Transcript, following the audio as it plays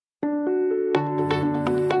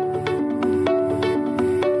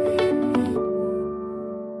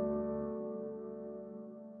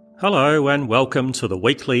Hello and welcome to the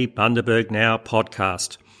weekly Bundaberg Now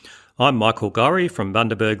podcast. I'm Michael Gorry from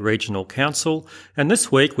Bundaberg Regional Council, and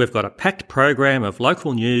this week we've got a packed program of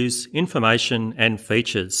local news, information and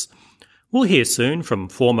features. We'll hear soon from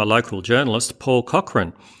former local journalist Paul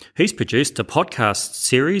Cochrane. He's produced a podcast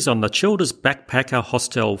series on the Childers Backpacker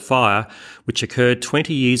Hostel fire, which occurred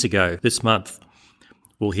 20 years ago this month.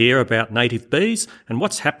 We'll hear about native bees and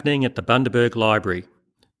what's happening at the Bundaberg Library.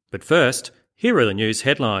 But first, here are the news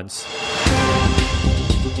headlines.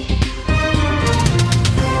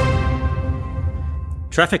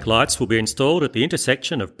 Traffic lights will be installed at the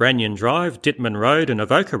intersection of Brannion Drive, Dittman Road and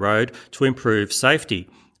Avoca Road to improve safety.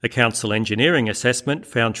 A council engineering assessment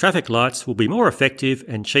found traffic lights will be more effective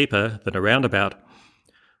and cheaper than a roundabout.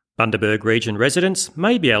 Bundaberg Region residents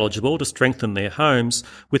may be eligible to strengthen their homes,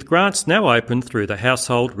 with grants now open through the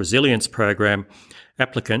Household Resilience Program.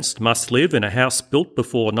 Applicants must live in a house built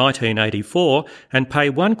before 1984 and pay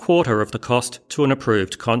 1/4 of the cost to an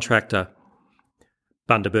approved contractor.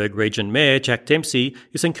 Bundaberg Region Mayor Jack Dempsey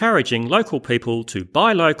is encouraging local people to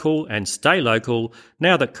buy local and stay local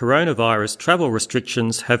now that coronavirus travel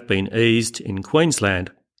restrictions have been eased in Queensland.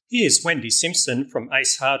 Here's Wendy Simpson from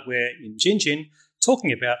Ace Hardware in Gingin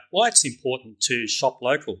talking about why it's important to shop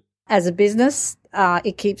local. As a business,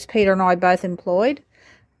 it keeps Peter and I both employed.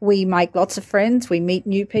 We make lots of friends, we meet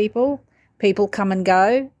new people, people come and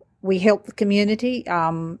go, we help the community,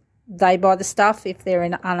 they buy the stuff if they're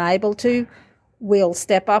unable to. We'll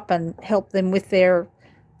step up and help them with their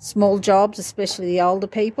small jobs, especially the older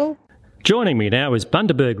people. Joining me now is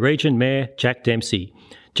Bundaberg Region Mayor Jack Dempsey.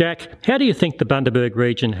 Jack, how do you think the Bundaberg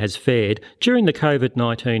region has fared during the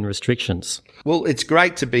COVID-19 restrictions? Well, it's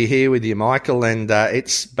great to be here with you, Michael, and it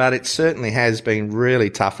certainly has been really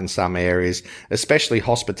tough in some areas, especially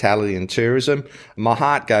hospitality and tourism. My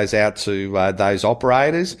heart goes out to those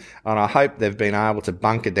operators, and I hope they've been able to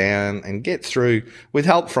bunker down and get through with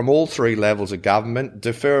help from all three levels of government,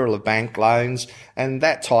 deferral of bank loans, and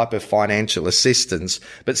that type of financial assistance.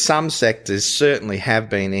 But some sectors certainly have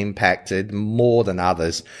been impacted more than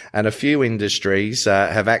others, and a few industries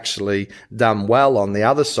have actually done well on the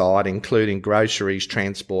other side, including groceries,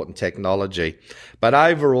 transport and technology. But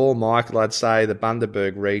overall, Michael, I'd say the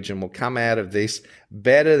Bundaberg region will come out of this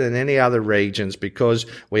better than any other regions because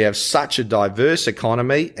we have such a diverse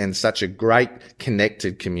economy and such a great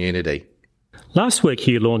connected community. Last week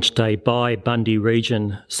you launched a Buy Bundy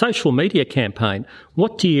Region social media campaign.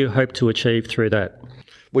 What do you hope to achieve through that?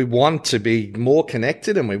 We want to be more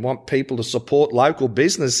connected and we want people to support local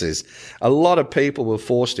businesses. A lot of people were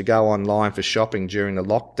forced to go online for shopping during the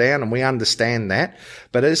lockdown, and we understand that.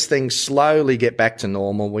 But as things slowly get back to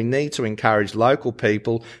normal, we need to encourage local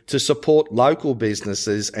people to support local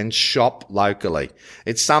businesses and shop locally.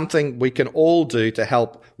 It's something we can all do to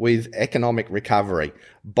help with economic recovery.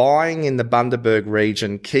 Buying in the Bundaberg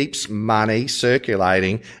region keeps money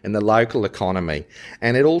circulating in the local economy,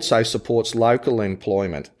 and it also supports local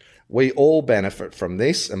employment. We all benefit from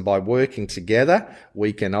this, and by working together,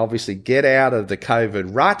 we can obviously get out of the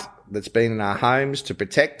COVID rut that's been in our homes to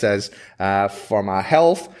protect us from our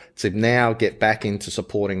health, to now get back into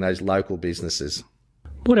supporting those local businesses.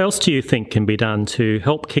 What else do you think can be done to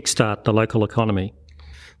help kickstart the local economy?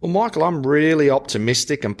 Well, Michael, I'm really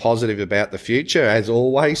optimistic and positive about the future, as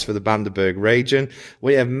always, for the Bundaberg region.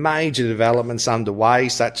 We have major developments underway,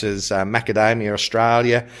 such as Macadamia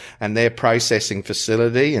Australia and their processing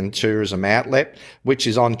facility and tourism outlet, which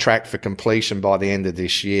is on track for completion by the end of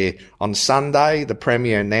this year. On Sunday, the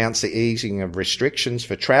Premier announced the easing of restrictions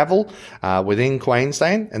for travel within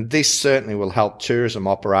Queensland, and this certainly will help tourism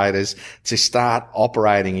operators to start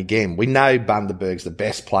operating again. We know Bundaberg's the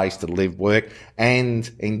best place to live, work and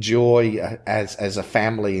enjoy as a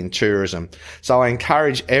family in tourism. So I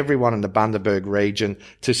encourage everyone in the Bundaberg region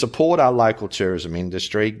to support our local tourism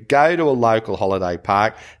industry, go to a local holiday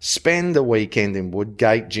park, spend a weekend in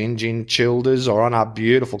Woodgate, Gingin, Childers or on our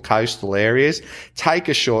beautiful coastal areas. Take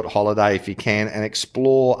a short holiday if you can and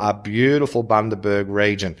explore our beautiful Bundaberg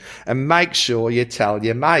region, and make sure you tell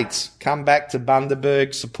your mates. Come back to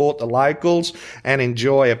Bundaberg, support the locals and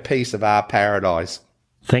enjoy a piece of our paradise.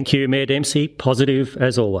 Thank you, Mayor Dempsey. Positive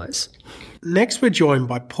as always. Next, we're joined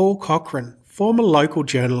by Paul Cochrane, former local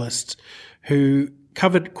journalist who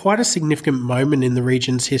covered quite a significant moment in the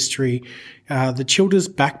region's history, the Childers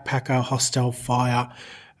Backpacker Hostel fire,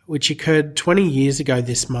 which occurred 20 years ago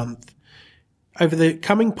this month. Over the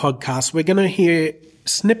coming podcast, we're going to hear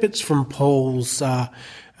snippets from Paul's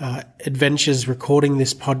adventures recording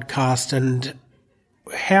this podcast and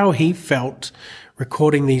how he felt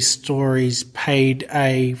recording these stories paid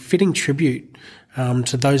a fitting tribute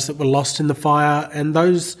to those that were lost in the fire and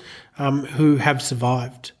those who have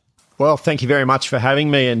survived. Well, thank you very much for having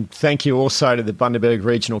me, and thank you also to the Bundaberg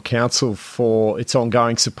Regional Council for its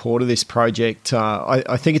ongoing support of this project.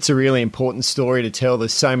 I think it's a really important story to tell.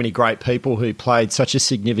 There's so many great people who played such a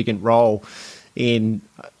significant role in,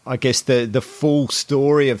 I guess, the full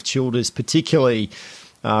story of Childers, particularly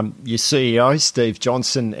your CEO, Steve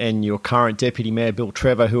Johnson, and your current Deputy Mayor, Bill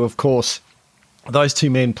Trevor, who, of course, those two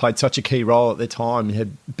men played such a key role at the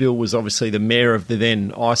time. Bill was obviously the mayor of the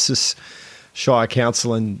then ISIS Shire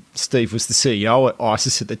Council, and Steve was the CEO at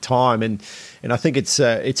ISIS at the time. And I think it's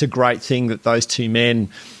a great thing that those two men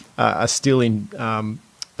are still in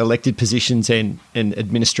elected positions and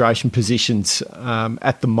administration positions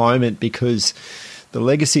at the moment, because the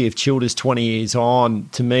legacy of Childers 20 years on,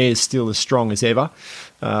 to me, is still as strong as ever.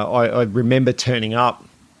 I remember turning up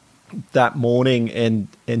that morning and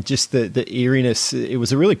just the eeriness. It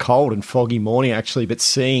was a really cold and foggy morning, actually, but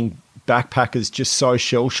seeing backpackers just so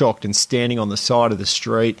shell-shocked and standing on the side of the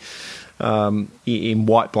street in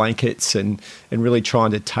white blankets and really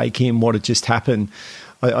trying to take in what had just happened.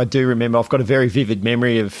 I do remember, I've got a very vivid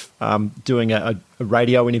memory of doing a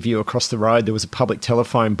radio interview across the road. There was a public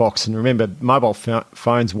telephone box, and remember, mobile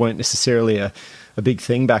phones weren't necessarily a big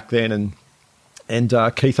thing back then.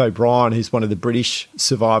 And Keith O'Brien, who's one of the British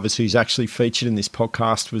survivors who's actually featured in this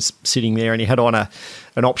podcast, was sitting there, and he had on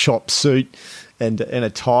an op shop suit and a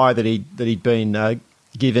tie that he'd been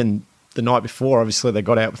given the night before. Obviously, they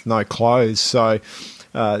got out with no clothes, so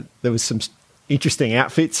there was some interesting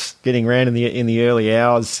outfits getting around in the early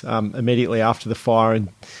hours immediately after the fire,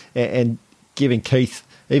 and giving Keith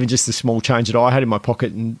even just the small change that I had in my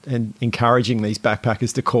pocket, and encouraging these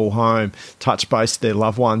backpackers to call home, touch base with their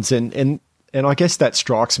loved ones, and I guess that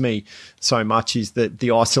strikes me so much, is that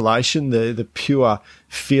the isolation, the pure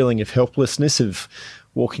feeling of helplessness of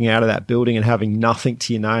walking out of that building and having nothing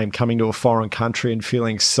to your name, coming to a foreign country and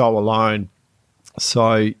feeling so alone.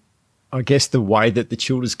 So I guess the way that the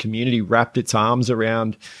Childers community wrapped its arms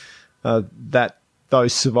around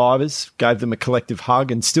those survivors, gave them a collective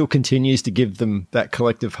hug, and still continues to give them that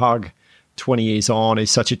collective hug 20 years on,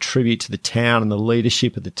 is such a tribute to the town and the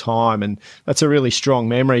leadership at the time. And that's a really strong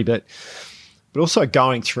memory. But also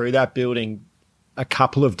going through that building a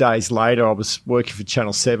couple of days later, I was working for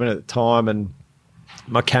Channel 7 at the time, and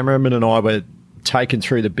my cameraman and I were taken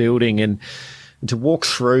through the building and to walk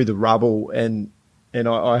through the rubble, and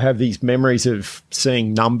I have these memories of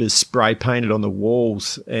seeing numbers spray painted on the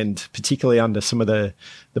walls, and particularly under some of the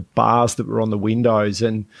bars that were on the windows.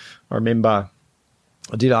 And I remember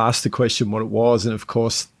I did ask the question what it was, and of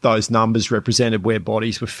course those numbers represented where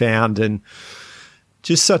bodies were found, and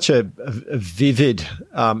just such a vivid,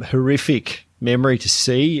 horrific memory to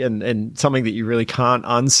see, and something that you really can't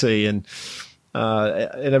unsee, and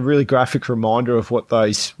a really graphic reminder of what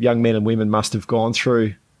those young men and women must have gone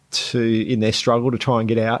through in their struggle to try and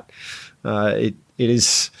get out. It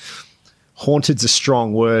is, haunted's a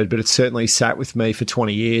strong word, but it's certainly sat with me for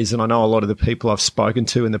 20 years, and I know a lot of the people I've spoken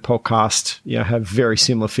to in the podcast, have very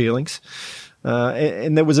similar feelings.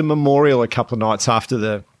 And there was a memorial a couple of nights after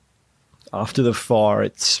the fire.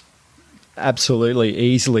 It's absolutely,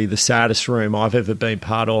 easily the saddest room I've ever been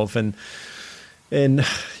part of, and in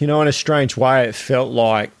a strange way, it felt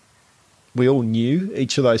like we all knew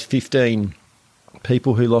each of those 15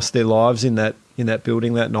 people who lost their lives in that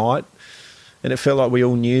building that night, and it felt like we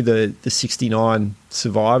all knew the 69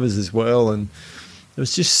 survivors as well. And there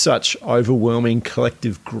was just such overwhelming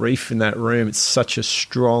collective grief in that room. It's such a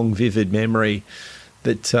strong, vivid memory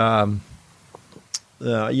that I'll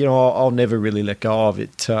never really let go of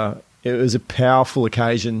it. It was a powerful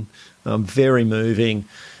occasion, very moving.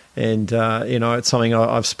 And, it's something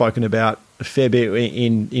I've spoken about a fair bit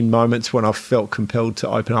in moments when I've felt compelled to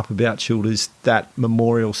open up about Childers. That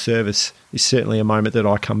memorial service is certainly a moment that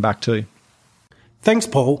I come back to. Thanks,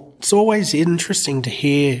 Paul. It's always interesting to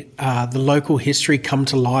hear the local history come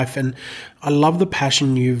to life, and I love the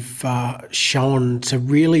passion you've shown to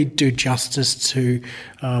really do justice to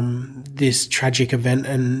this tragic event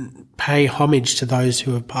and pay homage to those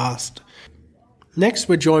who have passed. Next,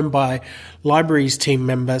 we're joined by Libraries team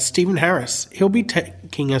member Stephen Harris. He'll be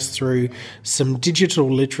taking us through some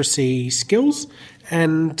digital literacy skills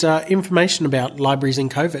and information about libraries in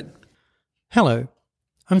COVID. Hello,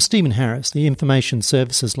 I'm Stephen Harris, the Information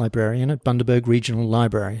Services Librarian at Bundaberg Regional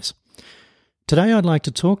Libraries. Today I'd like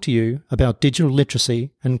to talk to you about digital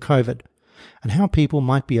literacy and COVID, and how people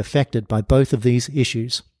might be affected by both of these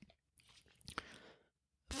issues.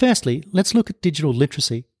 Firstly, let's look at digital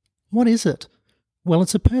literacy. What is it? Well,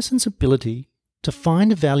 it's a person's ability to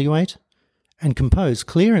find, evaluate, and compose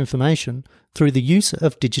clear information through the use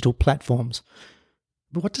of digital platforms.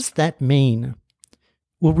 But what does that mean?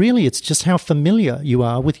 Well, really, it's just how familiar you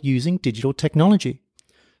are with using digital technology.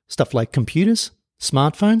 Stuff like computers,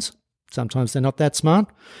 smartphones, sometimes they're not that smart,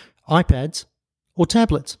 iPads, or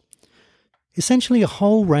tablets. Essentially a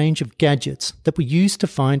whole range of gadgets that we use to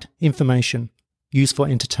find information, use for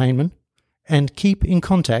entertainment, and keep in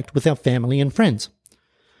contact with our family and friends.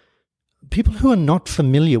 People who are not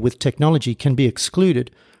familiar with technology can be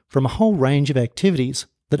excluded from a whole range of activities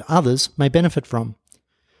that others may benefit from.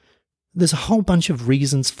 There's a whole bunch of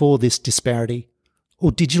reasons for this disparity,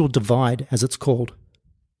 or digital divide as it's called.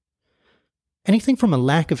 Anything from a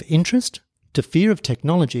lack of interest to fear of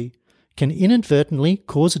technology can inadvertently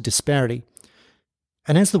cause a disparity.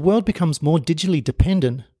 And as the world becomes more digitally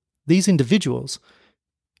dependent, these individuals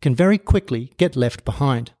can very quickly get left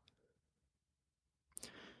behind.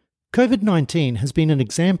 COVID-19 has been an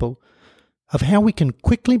example of how we can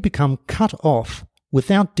quickly become cut off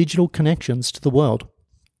without digital connections to the world.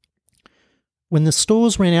 When the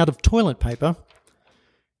stores ran out of toilet paper,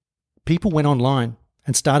 people went online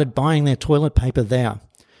and started buying their toilet paper there.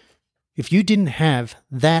 If you didn't have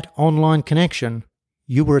that online connection,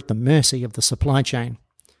 you were at the mercy of the supply chain.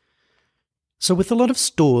 So with a lot of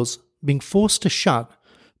stores being forced to shut,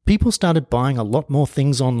 people started buying a lot more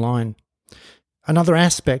things online. Another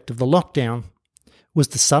aspect of the lockdown was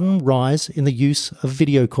the sudden rise in the use of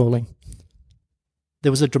video calling.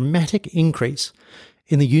 There was a dramatic increase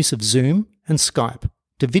in the use of Zoom and Skype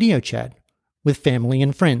to video chat with family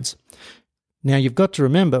and friends. Now you've got to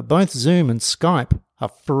remember, both Zoom and Skype are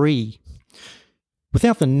free.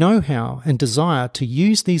 Without the know-how and desire to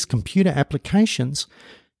use these computer applications,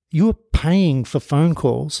 you are paying for phone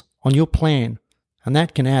calls on your plan, and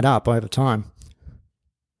that can add up over time.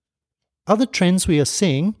 Other trends we are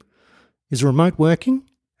seeing is remote working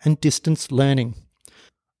and distance learning.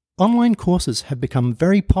 Online courses have become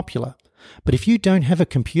very popular, but if you don't have a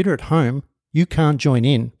computer at home, you can't join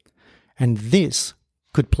in, and this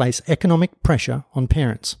could place economic pressure on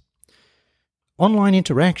parents. Online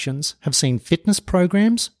interactions have seen fitness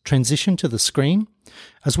programs transition to the screen,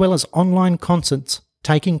 as well as online concerts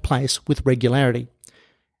taking place with regularity.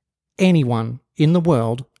 Anyone in the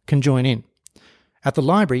world can join in. At the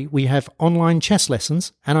library, we have online chess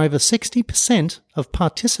lessons, and over 60% of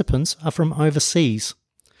participants are from overseas.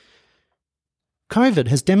 COVID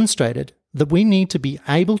has demonstrated that we need to be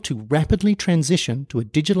able to rapidly transition to a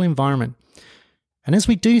digital environment. And as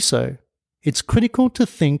we do so, it's critical to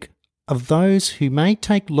think of those who may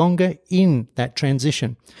take longer in that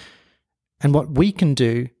transition and what we can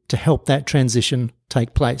do to help that transition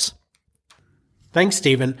take place. Thanks,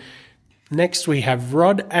 Stephen. Next, we have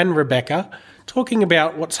Rod and Rebecca talking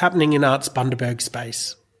about what's happening in Arts Bundaberg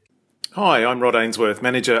space. Hi, I'm Rod Ainsworth,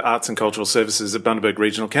 Manager Arts and Cultural Services at Bundaberg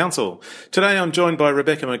Regional Council. Today I'm joined by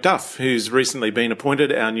Rebecca McDuff, who's recently been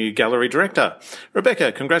appointed our new Gallery Director.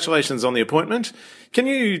 Rebecca, congratulations on the appointment. Can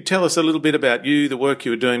you tell us a little bit about you, the work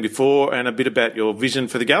you were doing before, and a bit about your vision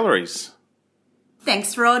for the galleries?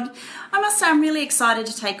 Thanks, Rod. I must say I'm really excited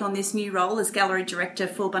to take on this new role as Gallery Director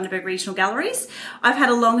for Bundaberg Regional Galleries. I've had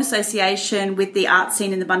a long association with the art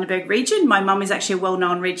scene in the Bundaberg region. My mum is actually a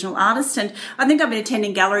well-known regional artist, and I think I've been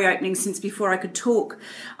attending gallery openings since before I could talk.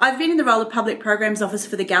 I've been in the role of Public Programs Officer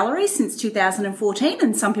for the gallery since 2014,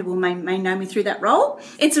 and some people may know me through that role.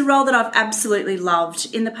 It's a role that I've absolutely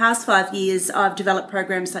loved. In the past 5 years, I've developed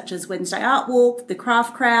programs such as Wednesday Art Walk, the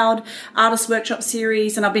Craft Crowd, Artist Workshop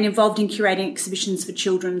Series, and I've been involved in curating exhibitions for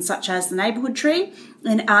children such as the Neighbourhood Tree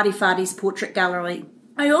and Artie Farty's Portrait Gallery.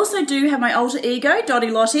 I also do have my alter ego,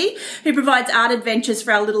 Dottie Lottie, who provides art adventures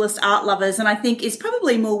for our littlest art lovers and I think is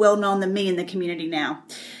probably more well known than me in the community now.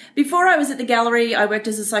 Before I was at the gallery, I worked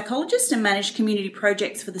as a psychologist and managed community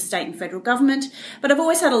projects for the state and federal government, but I've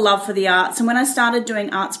always had a love for the arts, and when I started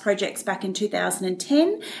doing arts projects back in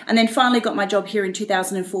 2010 and then finally got my job here in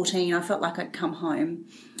 2014, I felt like I'd come home.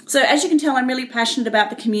 So as you can tell, I'm really passionate about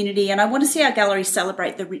the community and I want to see our galleries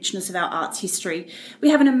celebrate the richness of our arts history. We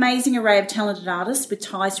have an amazing array of talented artists with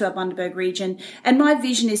ties to our Bundaberg region, and my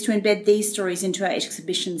vision is to embed these stories into our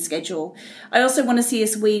exhibition schedule. I also want to see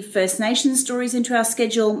us weave First Nations stories into our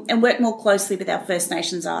schedule and work more closely with our First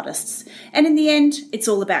Nations artists. And in the end, it's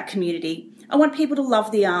all about community. I want people to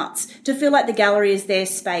love the arts, to feel like the gallery is their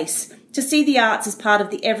space, to see the arts as part of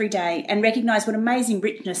the everyday and recognise what amazing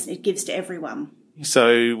richness it gives to everyone.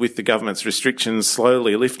 So with the government's restrictions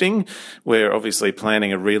slowly lifting, we're obviously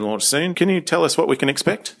planning a relaunch soon. Can you tell us what we can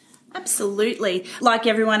expect? Absolutely. Like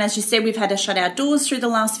everyone, as you said, we've had to shut our doors through the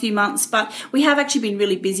last few months, but we have actually been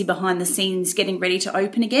really busy behind the scenes getting ready to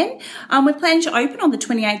open again. We're planning to open on the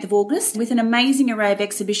 28th of August with an amazing array of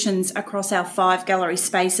exhibitions across our 5 gallery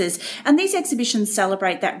spaces. And these exhibitions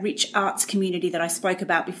celebrate that rich arts community that I spoke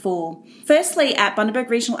about before. Firstly, at Bundaberg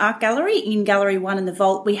Regional Art Gallery in Gallery 1 in the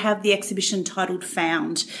Vault, we have the exhibition titled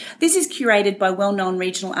Found. This is curated by well-known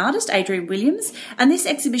regional artist Adrian Williams, and this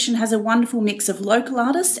exhibition has a wonderful mix of local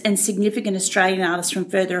artists and significant Australian artists from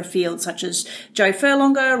further afield, such as Joe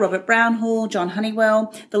Furlonger, Robert Brownhall, John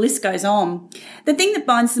Honeywell, the list goes on. The thing that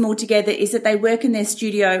binds them all together is that they work in their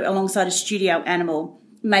studio alongside a studio animal,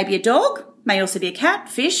 maybe a dog, may also be a cat,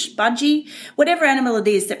 fish, budgie, whatever animal it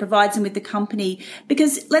is that provides them with the company.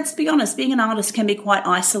 Because let's be honest, being an artist can be quite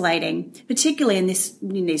isolating, particularly in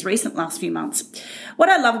these recent last few months. What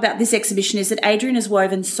I love about this exhibition is that Adrian has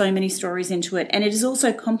woven so many stories into it, and it is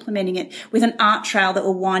also complementing it with an art trail that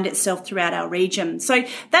will wind itself throughout our region. So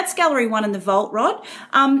that's Gallery 1 in the Vault, Rod.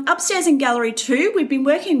 Upstairs in Gallery 2, we've been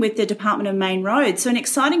working with the Department of Main Road, so an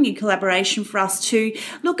exciting new collaboration for us to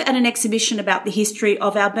look at an exhibition about the history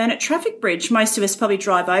of our Burnett Traffic Bridge. Most of us probably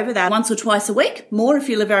drive over that once or twice a week, more if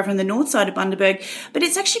you live over on the north side of Bundaberg, but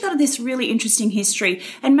it's actually got this really interesting history,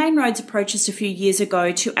 and Main Roads approached us a few years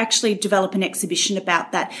ago to actually develop an exhibition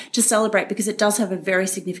about that to celebrate, because it does have a very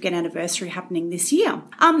significant anniversary happening this year.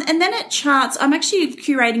 And then at Charts, I'm actually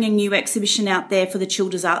curating a new exhibition out there for the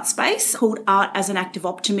Childers Art Space called Art as an Act of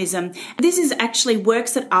Optimism. This is actually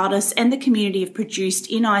works that artists and the community have produced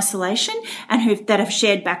in isolation and that have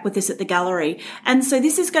shared back with us at the gallery. And so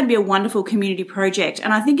this is going to be a wonderful community project,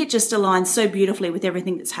 and I think it just aligns so beautifully with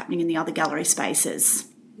everything that's happening in the other gallery spaces.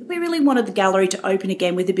 We really wanted the gallery to open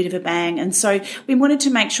again with a bit of a bang, and so we wanted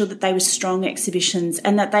to make sure that they were strong exhibitions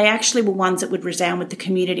and that they actually were ones that would resound with the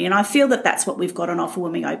community, and I feel that that's what we've got on offer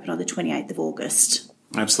when we open on the 28th of August.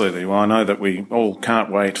 Absolutely. Well, I know that we all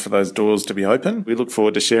can't wait for those doors to be open. We look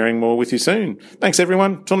forward to sharing more with you soon. Thanks,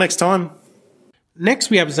 everyone. Till next time.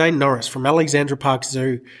 Next, we have Zane Norris from Alexandra Park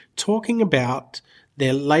Zoo talking about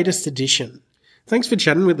their latest edition. Thanks for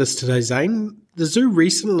chatting with us today, Zane. The zoo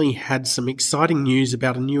recently had some exciting news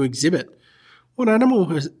about a new exhibit. What animal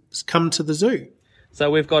has come to the zoo? So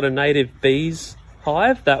we've got a native bees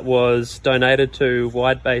hive that was donated to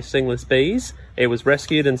Wide Bay Stingless Bees. It was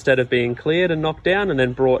rescued instead of being cleared and knocked down and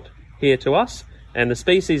then brought here to us. And the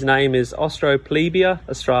species name is Ostropleibia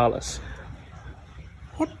australis.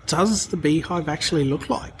 What does the beehive actually look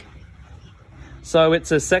like? So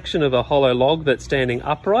it's a section of a hollow log that's standing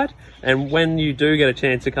upright, and when you do get a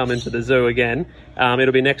chance to come into the zoo again,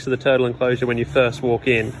 it'll be next to the turtle enclosure when you first walk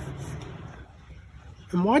in.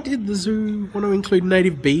 And why did the zoo want to include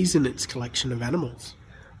native bees in its collection of animals?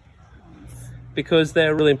 Because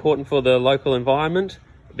they're really important for the local environment,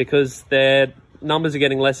 because their numbers are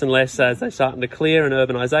getting less and less as they're starting to clear in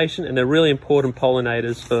urbanisation, and they're really important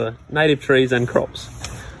pollinators for native trees and crops.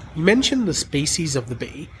 You mentioned the species of the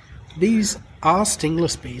bee. These are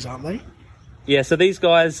stingless bees, aren't they? Yeah, so these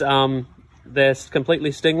guys, they're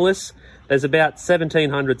completely stingless. There's about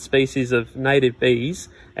 1,700 species of native bees,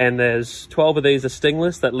 and there's 12 of these are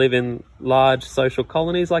stingless that live in large social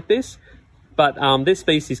colonies like this. But this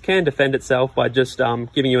species can defend itself by just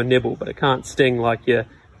giving you a nibble, but it can't sting like your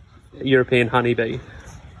European honeybee.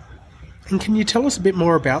 And can you tell us a bit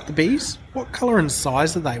more about the bees? What colour and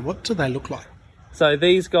size are they? What do they look like? So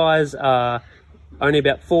these guys are only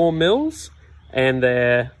about 4 mils, and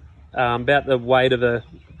they're about the weight of a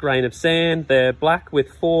grain of sand. They're black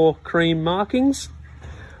with 4 cream markings.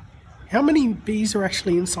 How many bees are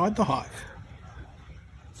actually inside the hive?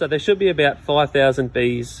 So there should be about 5,000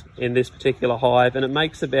 bees in this particular hive, and it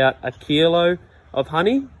makes about 1 kilo of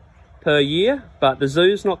honey per year, but the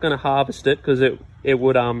zoo's not going to harvest it because it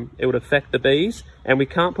would affect the bees, and we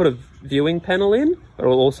can't put a viewing panel in, or it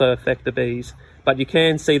will also affect the bees. But you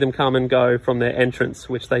can see them come and go from their entrance,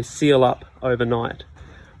 which they seal up overnight.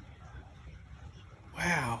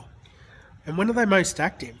 Wow. And when are they most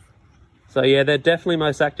active? So yeah, they're definitely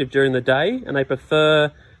most active during the day, and they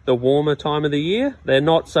prefer the warmer time of the year. They're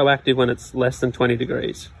not so active when it's less than 20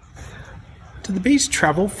 degrees. Do the bees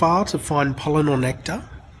travel far to find pollen or nectar?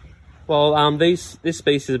 Well, this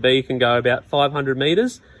species of bee can go about 500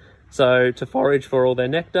 metres, so to forage for all their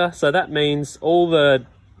nectar. So that means all the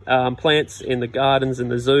plants in the gardens in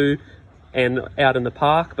the zoo and out in the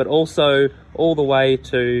park, but also all the way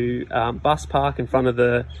to Bus Park in front of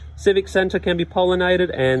the Civic Centre can be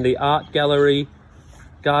pollinated, and the art gallery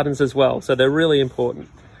gardens as well. So they're really important.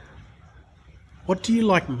 What do you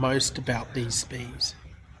like most about these bees?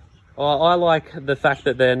 I like the fact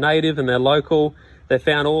that they're native and they're local. They're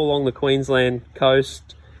found all along the Queensland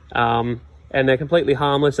coast. and they're completely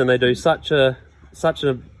harmless, and they do such a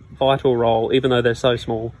vital role, even though they're so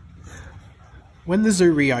small. When the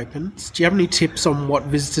zoo reopens, do you have any tips on what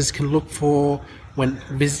visitors can look for when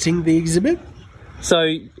visiting the exhibit?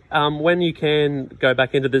 So when you can go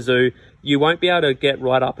back into the zoo, you won't be able to get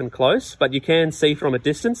right up and close, but you can see from a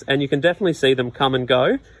distance, and you can definitely see them come and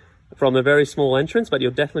go from a very small entrance, but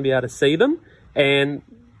you'll definitely be able to see them. And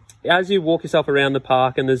as you walk yourself around the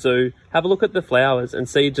park and the zoo, have a look at the flowers and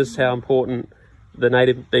see just how important the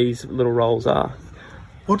native bees' little roles are.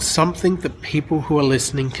 What's something that people who are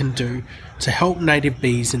listening can do to help native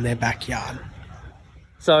bees in their backyard?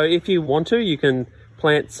 So if you want to, you can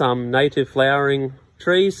plant some native flowering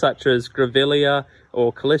trees such as grevillea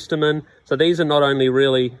or callistemon. So these are not only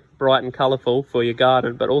really bright and colourful for your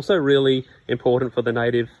garden, but also really important for the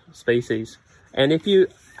native species. And if you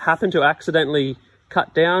happen to accidentally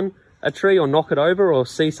cut down a tree or knock it over or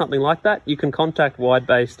see something like that, you can contact Wide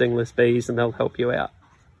Bay Stingless Bees and they'll help you out.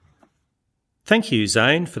 Thank you,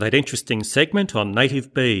 Zane, for that interesting segment on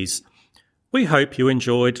native bees. We hope you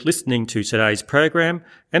enjoyed listening to today's program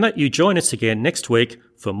and that you join us again next week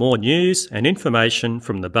for more news and information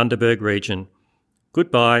from the Bundaberg region.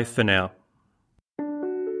 Goodbye for now.